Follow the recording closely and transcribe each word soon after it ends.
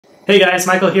Hey guys,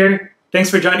 Michael here. Thanks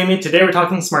for joining me. Today we're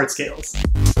talking smart scales.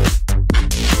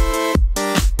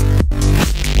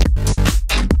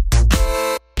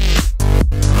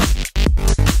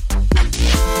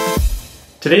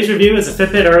 Today's review is a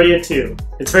Fitbit Aria 2.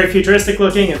 It's very futuristic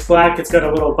looking, it's black, it's got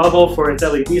a little bubble for its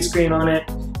LED screen on it,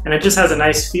 and it just has a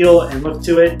nice feel and look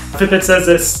to it. Fitbit says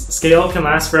this scale can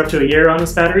last for up to a year on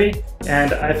its battery,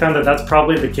 and I found that that's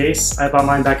probably the case. I bought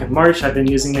mine back in March, I've been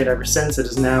using it ever since. It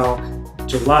is now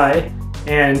July,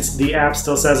 and the app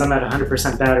still says I'm at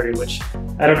 100% battery, which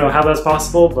I don't know how that's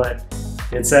possible, but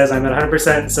it says I'm at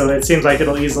 100%, so it seems like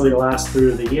it'll easily last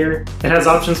through the year. It has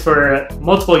options for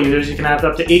multiple users. You can have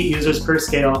up to 8 users per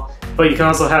scale, but you can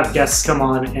also have guests come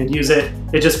on and use it.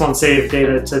 It just won't save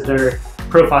data to their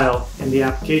profile in the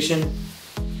application.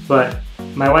 But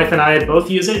my wife and I both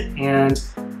use it and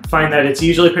find that it's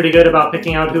usually pretty good about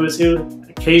picking out who is who.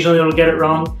 Occasionally it'll get it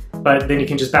wrong, but then you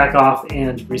can just back off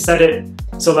and reset it.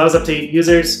 So it allows up to 8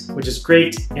 users, which is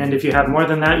great. And if you have more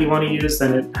than that you want to use,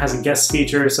 then it has a guest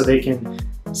feature so they can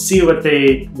see what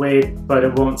they weighed, but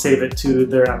it won't save it to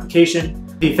their application.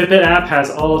 The Fitbit app has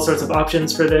all sorts of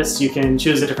options for this. You can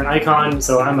choose a different icon.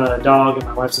 So I'm a dog and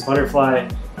my wife's a butterfly,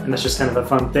 and that's just kind of a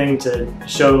fun thing to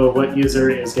show what user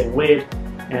is getting weighed.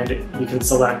 And you can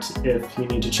select if you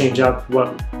need to change up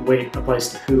what weight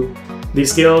applies to who. The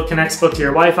scale connects both to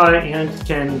your Wi-Fi and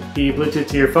can be Bluetooth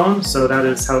to your phone, so that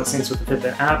is how it syncs with the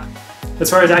Fitbit app. As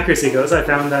far as accuracy goes, I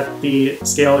found that the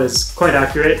scale is quite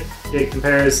accurate. It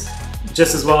compares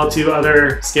just as well to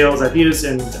other scales I've used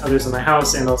and others in my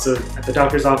house and also at the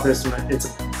doctor's office.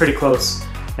 It's pretty close,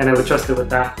 and I would trust it with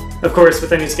that. Of course,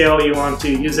 with any scale, you want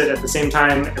to use it at the same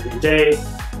time every day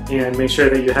and make sure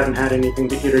that you haven't had anything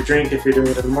to eat or drink if you're doing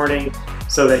it in the morning,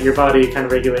 so that your body kind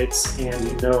of regulates and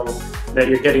you know that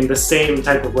you're getting the same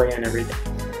type of weigh-in every day.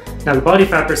 Now the body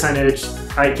fat percentage,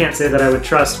 I can't say that I would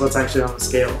trust what's actually on the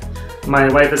scale.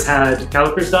 My wife has had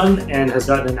calipers done and has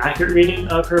gotten an accurate reading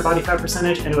of her body fat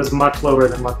percentage, and it was much lower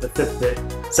than what the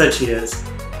Fitbit said she is.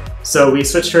 So we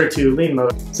switched her to lean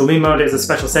mode. So lean mode is a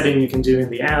special setting you can do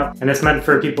in the app, and it's meant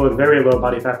for people with very low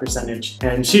body fat percentage.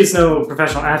 And she's no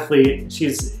professional athlete,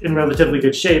 she's in relatively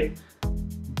good shape,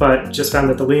 but just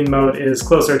found that the lean mode is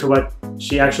closer to what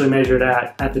she actually measured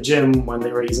at the gym when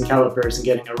they were using calipers and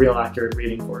getting a real accurate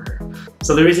reading for her.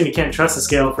 So the reason you can't trust the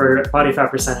scale for body fat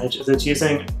percentage is it's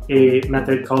using a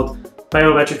method called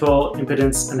Bioelectrical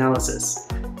impedance analysis.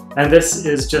 And this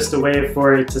is just a way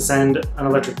for it to send an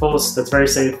electric pulse that's very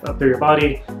safe up through your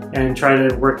body and try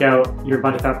to work out your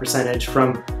body fat percentage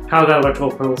from how that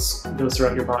electrical pulse goes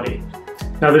throughout your body.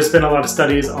 Now there's been a lot of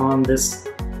studies on this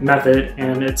method,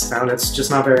 and it's found it's just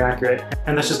not very accurate.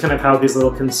 And that's just kind of how these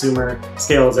little consumer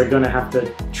scales are going to have to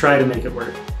try to make it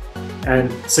work.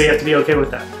 And so you have to be okay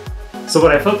with that. So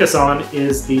what I focus on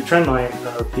is the trend line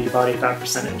of the body fat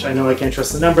percentage. I know I can't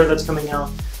trust the number that's coming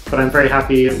out, but I'm very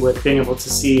happy with being able to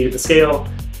see the scale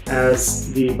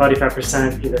as the body fat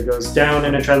percent either goes down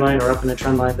in a trend line or up in a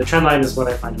trend line. The trend line is what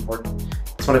I find important.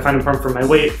 It's what I find important for my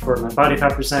weight, for my body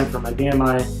fat percent, for my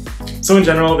BMI. So in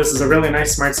general, this is a really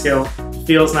nice smart scale. It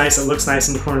feels nice, it looks nice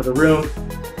in the corner of the room,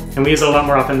 and we use it a lot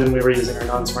more often than we were using our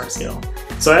non-smart scale.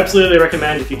 So I absolutely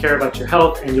recommend, if you care about your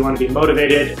health and you want to be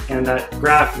motivated, and that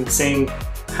graph and seeing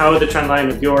how the trend line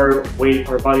of your weight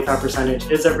or body fat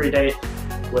percentage is every day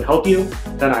would help you,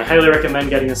 then I highly recommend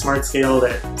getting a smart scale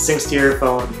that syncs to your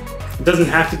phone. It doesn't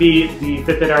have to be the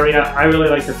Fitbit Aria. I really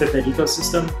like the Fitbit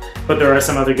ecosystem, but there are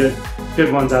some other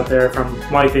good ones out there from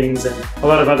Withings, and a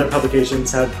lot of other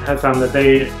publications have found that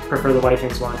they prefer the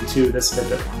Withings one to this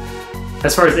Fitbit one.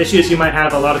 As far as issues you might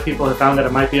have, a lot of people have found that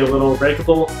it might be a little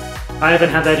breakable. I haven't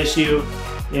had that issue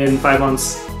in 5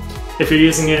 months. If you're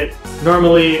using it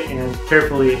normally and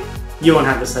carefully, you won't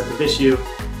have this type of issue.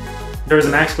 There is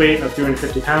a max weight of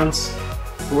 350 pounds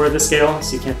for the scale,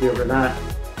 so you can't be over that.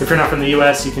 If you're not from the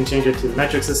US, you can change it to the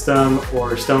metric system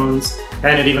or stones,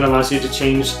 and it even allows you to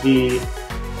change the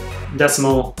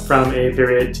decimal from a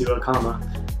period to a comma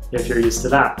if you're used to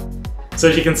that. So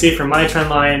as you can see from my trend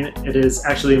line, it has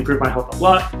actually improved my health a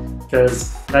lot,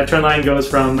 because that trend line goes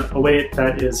from a weight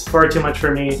that is far too much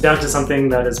for me down to something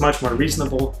that is much more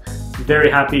reasonable. I'm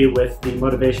very happy with the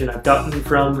motivation I've gotten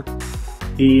from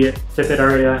the Fitbit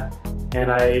Aria,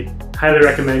 and I highly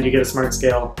recommend you get a smart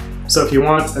scale. So if you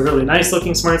want a really nice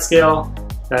looking smart scale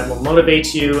that will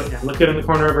motivate you and look good in the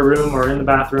corner of a room or in the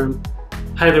bathroom,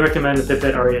 highly recommend the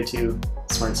Fitbit Aria 2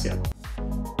 smart scale.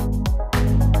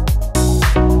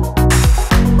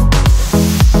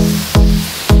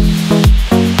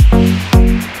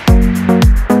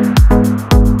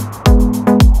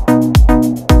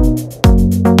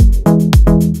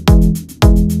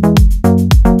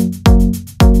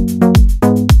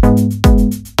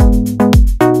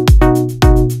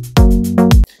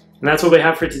 And that's what we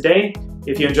have for today.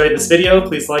 If you enjoyed this video,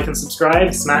 please like and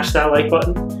subscribe, smash that like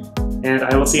button, and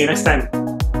I will see you next time.